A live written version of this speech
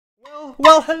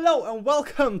Well, hello and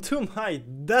welcome to my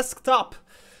desktop.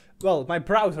 Well, my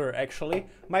browser actually,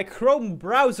 my Chrome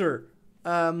browser.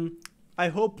 I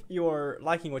hope you're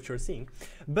liking what you're seeing.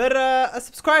 But a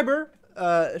subscriber,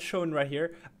 shown right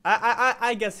here.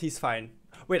 I guess he's fine.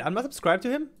 Wait, I'm not subscribed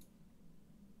to him?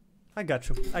 I got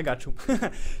you.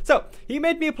 So, he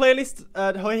made me a playlist,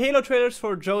 Halo trailers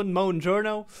for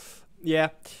PonJorno. Yeah.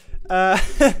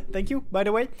 Thank you, by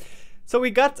the way. So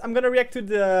I'm gonna react to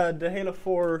the Halo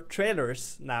 4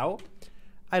 trailers now.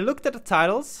 I looked at the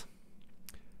titles.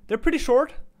 They're pretty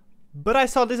short, but I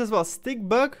saw this as well. Stick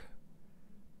Bug.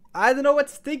 I don't know what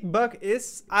Stick Bug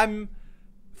is.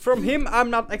 From him, I'm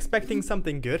not expecting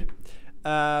something good.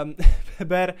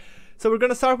 But so we're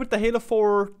gonna start with the Halo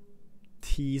 4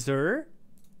 teaser.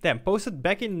 Damn, posted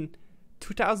back in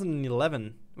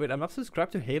 2011. Wait, I'm not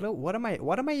subscribed to Halo. What am I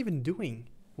even doing?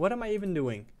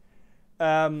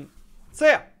 So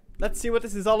yeah, let's see what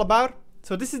this is all about.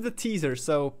 So this is the teaser.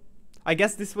 So I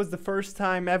guess this was the first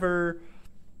time ever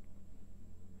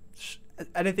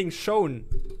anything shown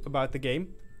about the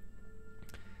game.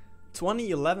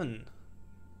 2011.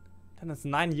 And that's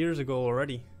 9 years ago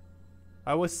already.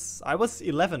 I was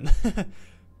 11.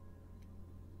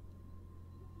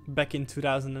 Back in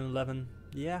 2011.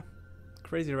 Yeah,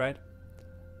 crazy, right?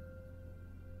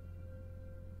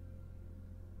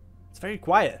 It's very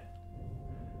quiet.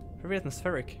 Very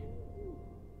atmospheric.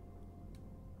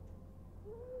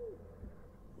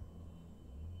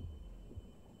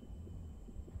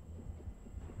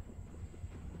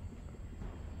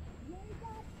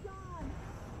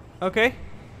 Okay.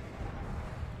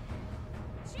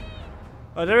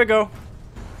 Oh, there we go.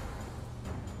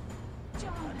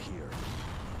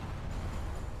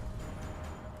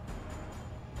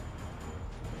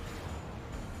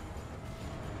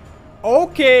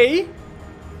 Okay.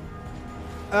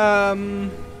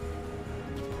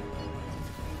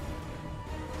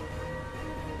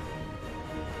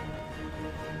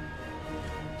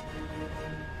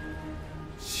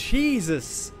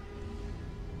 Jesus.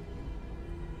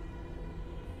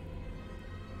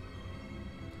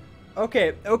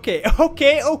 Okay.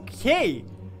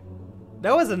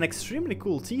 That was an extremely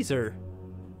cool teaser.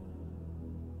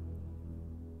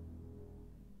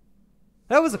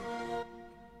 That was a...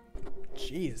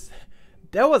 Jeez.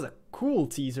 That was a cool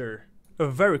teaser. A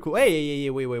very cool... Hey,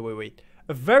 wait.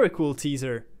 A very cool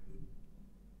teaser.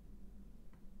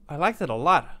 I liked it a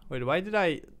lot. Wait, why did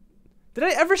I... Did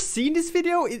I ever see this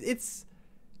video? It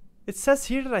says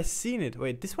here that I seen it.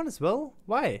 Wait, this one as well?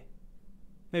 Why?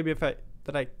 Maybe if I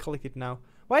click it now.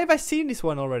 Why have I seen this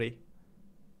one already?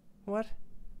 What?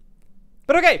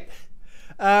 But okay.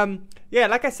 Yeah,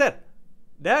 like I said,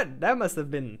 that must have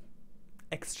been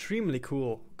extremely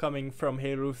cool coming from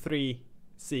Halo 3,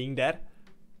 seeing that.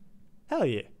 Hell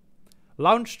yeah.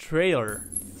 Launch trailer.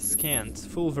 Scanned.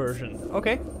 Full version.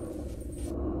 Okay.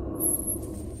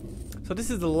 So this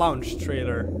is the launch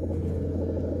trailer.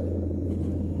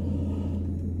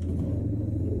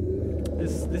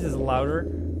 This is louder.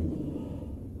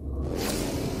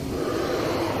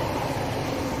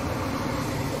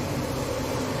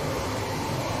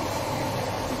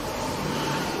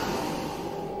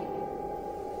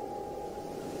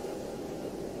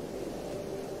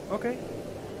 Okay.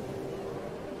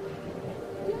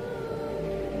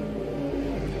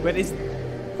 Wait,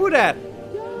 who that?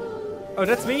 Oh,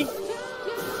 that's me?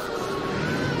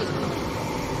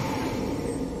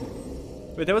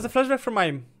 Wait, there was a flashback from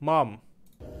my mom,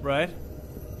 right?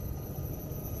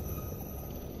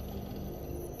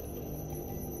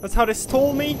 That's how they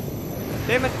stole me?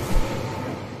 Damn it.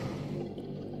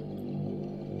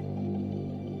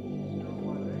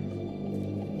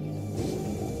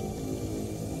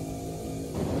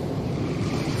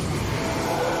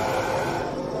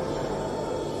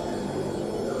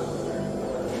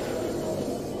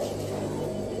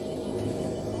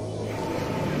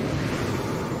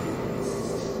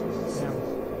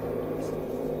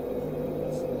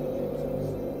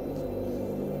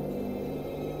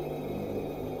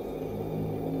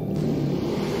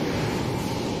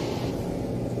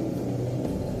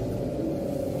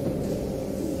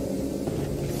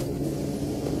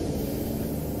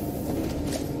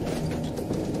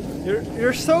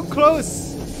 You're so close.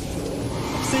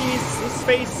 See his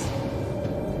face.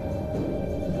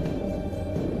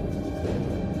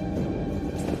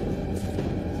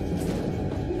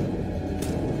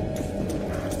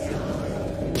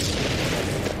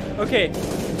 Okay,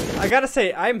 I gotta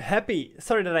say, I'm happy.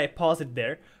 Sorry that I paused it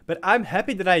there, but I'm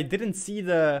happy that I didn't see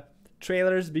the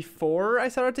trailers before I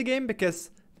started the game,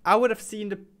 because I would have seen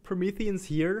the Prometheans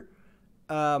here.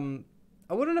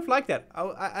 I wouldn't have liked that.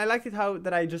 I liked it how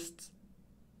that I just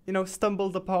you know,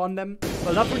 stumbled upon them.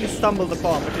 Well, not really stumbled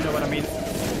upon, but you know what I mean.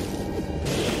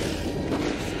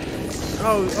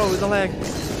 Oh, the lag.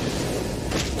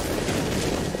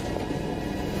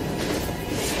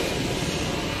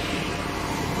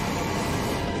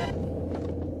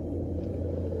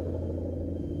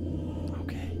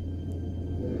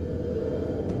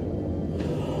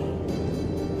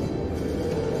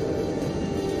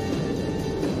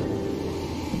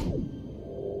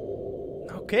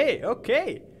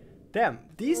 Okay. Damn,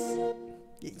 these...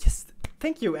 Yes,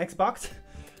 thank you, Xbox.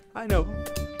 I know.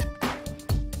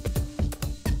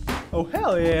 Oh,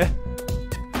 hell yeah.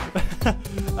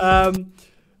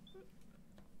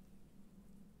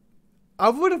 I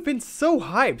would have been so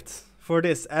hyped for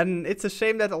this, and it's a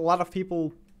shame that a lot of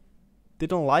people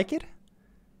didn't like it.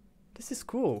 This is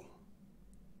cool.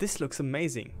 This looks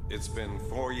amazing. It's been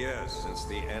 4 years since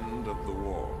the end of the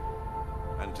war,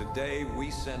 and today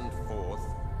we send forth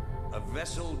a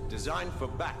vessel designed for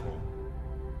battle,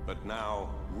 but now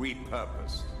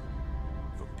repurposed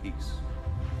for peace.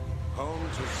 Home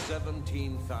to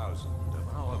 17,000 of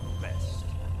our best,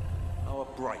 our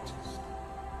brightest.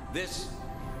 This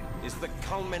is the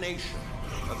culmination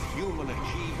of human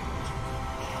achievement.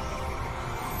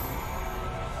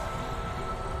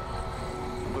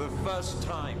 For the first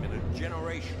time in a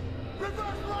generation,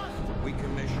 we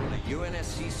commissioned a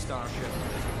UNSC starship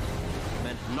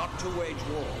meant not to wage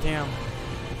war. Damn.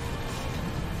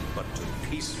 But to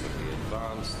peacefully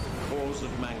advance the cause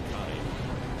of mankind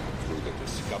through the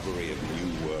discovery of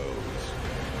new worlds.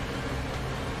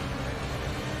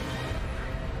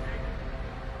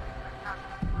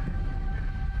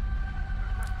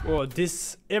 Oh,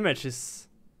 this image is...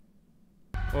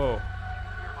 Oh.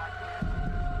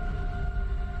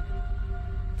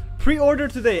 Pre-order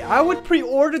today. I would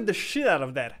pre-order the shit out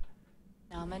of that.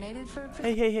 Nominated for...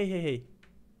 Hey.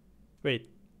 Wait.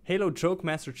 Halo joke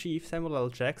Master Chief, Samuel L.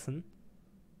 Jackson.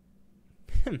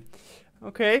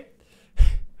 Okay.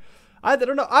 I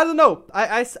don't know.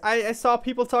 I saw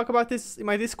people talk about this in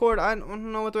my Discord. I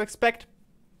don't know what to expect.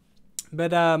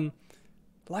 But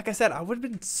like I said, I would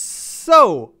have been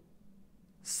so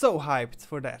hyped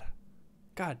for that.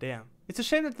 God damn. It's a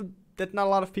shame that not a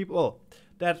lot of people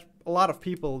that a lot of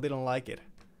people didn't like it.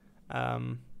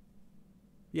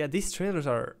 Yeah, these trailers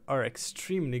are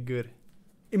extremely good.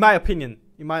 In my opinion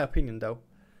though.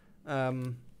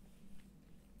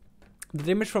 The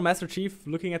image from Master Chief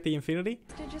looking at the Infinity.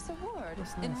 Prestigious award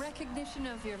in recognition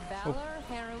of your valor,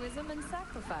 heroism, and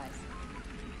sacrifice.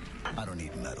 I don't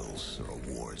need medals or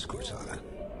awards, Cortana.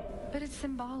 But it's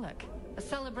symbolic. A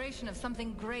celebration of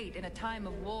something great in a time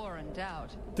of war and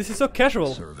doubt. This is so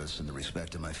casual. Service and the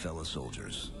respect of my fellow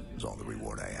soldiers is all the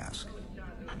reward I ask.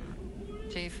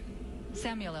 Chief,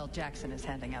 Samuel L. Jackson is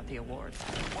handing out the awards.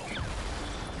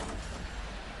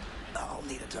 I'll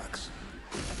need a tux.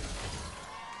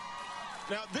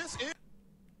 Now this is...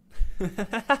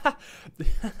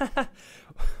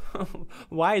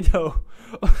 Why though?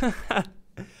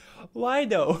 Why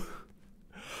though?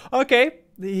 Okay,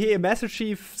 the Master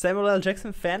Chief Samuel L.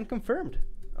 Jackson fan confirmed.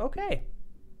 Okay.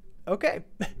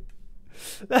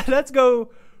 Let's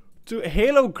go to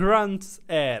Halo Grunt's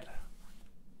ad.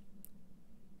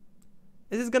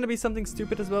 Is this gonna be something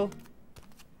stupid as well?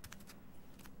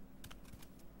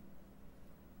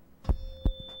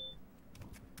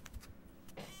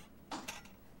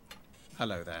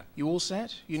 Hello there. You all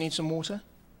set? You need some water?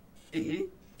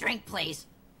 Drink, please.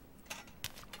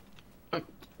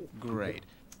 Great.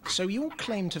 So your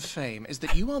claim to fame is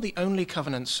that you are the only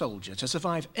Covenant soldier to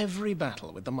survive every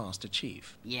battle with the Master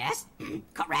Chief. Yes,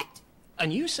 correct.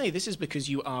 And you say this is because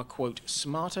you are, quote,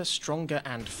 smarter, stronger,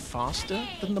 and faster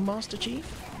than the Master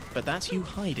Chief? But that's you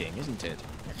hiding, isn't it?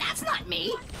 That's not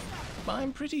me.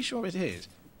 I'm pretty sure it is.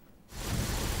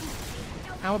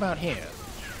 How about here?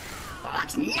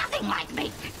 Looks nothing like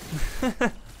me.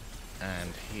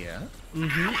 And here?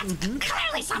 That's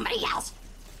clearly somebody else.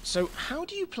 So how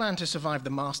do you plan to survive the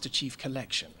Master Chief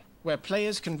Collection, where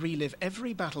players can relive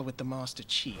every battle with the Master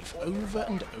Chief over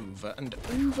and over and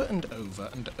over and over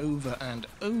and over and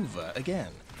over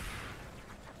again?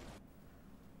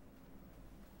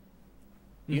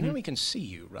 You know we can see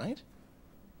you, right?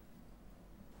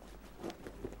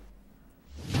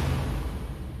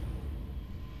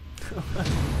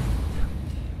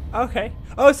 Okay.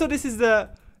 Oh, so this is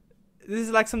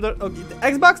like some the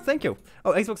Xbox. Thank you.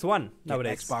 Oh, Xbox One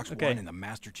nowadays. Xbox okay. One in the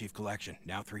Master Chief Collection,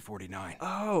 now $349.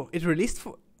 Oh, it released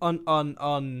for, on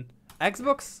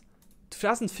Xbox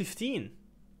 2015.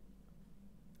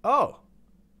 Oh,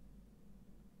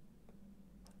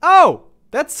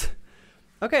 that's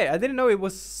okay. I didn't know it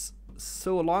was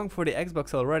so long for the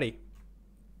Xbox already.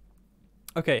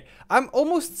 Okay, I'm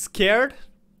almost scared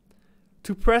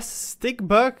to press stick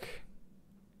bug.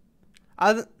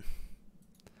 I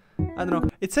don't know.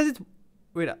 It says it.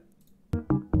 Wait.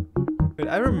 Wait.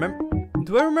 I remember.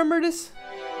 Do I remember this?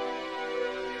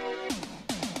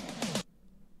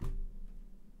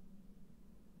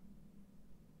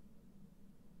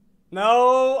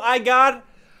 No, I got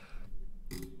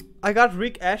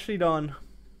Rick Ashley done.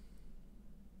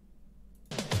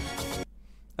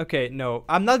 Okay, no,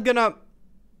 I'm not gonna.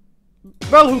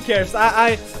 Well, who cares?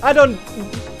 I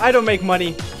don't make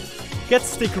money. Get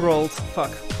stick rolled.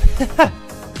 Fuck.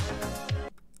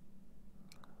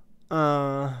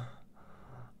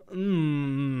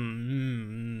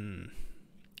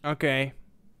 Okay.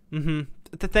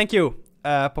 Thank you,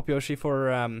 Pop Yoshi,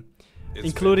 for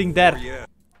including that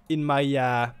in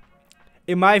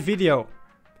my video.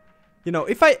 You know,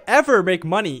 if I ever make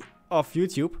money off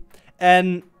YouTube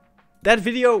and that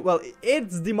video, well,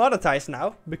 it's demonetized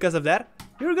now because of that,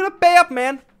 you're gonna pay up,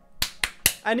 man.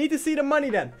 I need to see the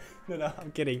money then. No,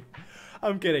 I'm kidding.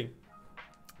 I'm kidding.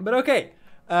 But okay,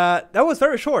 that was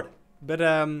very short. But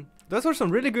those were some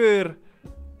really good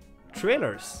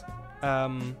trailers.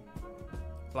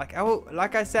 Like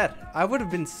I said, I would have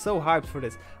been so hyped for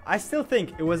this. I still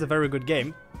think it was a very good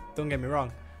game. Don't get me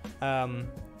wrong.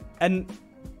 And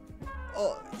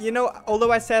you know,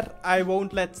 although I said I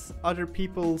won't let other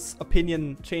people's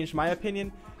opinion change my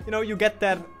opinion, you know, you get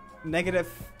that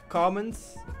negative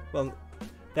comments. Well,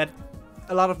 that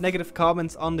a lot of negative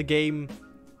comments on the game,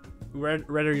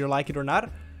 whether you like it or not.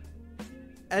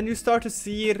 And you start to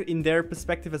see it in their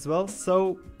perspective as well.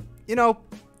 So, you know,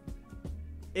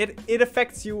 it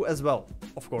affects you as well,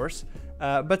 of course.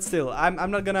 But still, I'm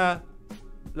not gonna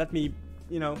let me,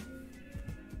 you know,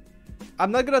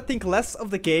 I'm not gonna think less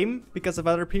of the game because of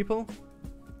other people.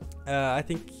 I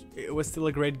think it was still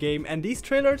a great game. And these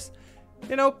trailers,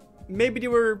 you know, maybe they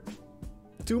were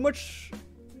too much,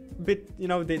 you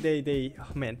know, they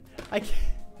oh man,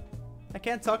 I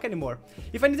can't talk anymore.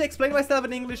 If I need to explain myself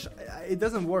in English, it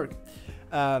doesn't work.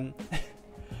 No,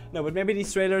 but maybe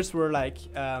these trailers were like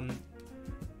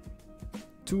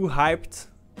too hyped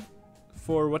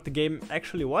for what the game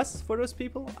actually was for those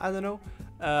people. I don't know.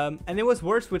 And it was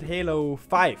worse with Halo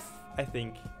 5, I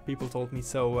think people told me.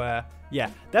 So yeah,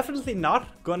 definitely not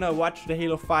gonna watch the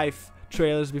Halo 5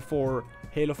 trailers before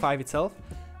Halo 5 itself.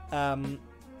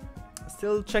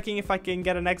 Still checking if I can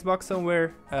get an Xbox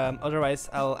somewhere. Otherwise,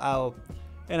 I'll,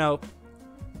 you know,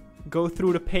 go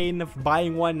through the pain of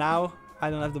buying one now. I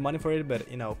don't have the money for it, but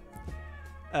you know,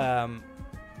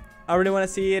 I really want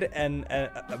to see it, and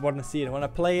I want to see it. I want to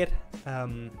play it,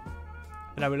 and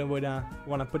I really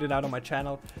want to put it out on my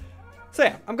channel. So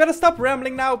yeah, I'm gonna stop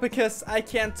rambling now because I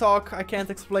can't talk. I can't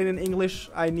explain in English.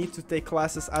 I need to take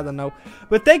classes. I don't know.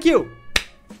 But thank you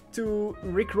to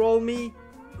Rickrolled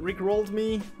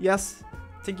me. Yes,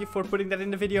 thank you for putting that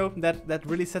in the video. That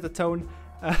really set the tone.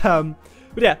 But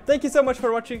yeah, thank you so much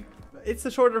for watching. It's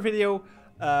a shorter video,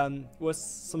 with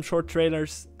some short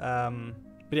trailers. But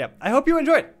yeah, I hope you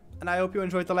enjoyed, and I hope you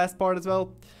enjoyed the last part as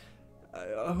well.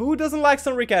 Who doesn't like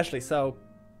some Rick Astley? So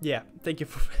yeah, thank you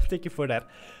for that.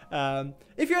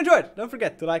 If you enjoyed, don't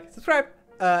forget to like, subscribe,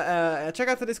 check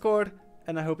out the Discord,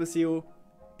 and I hope to see you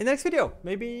in the next video.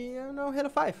 Maybe, I don't know, Halo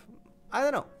 5. I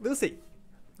don't know. We'll see.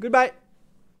 Goodbye.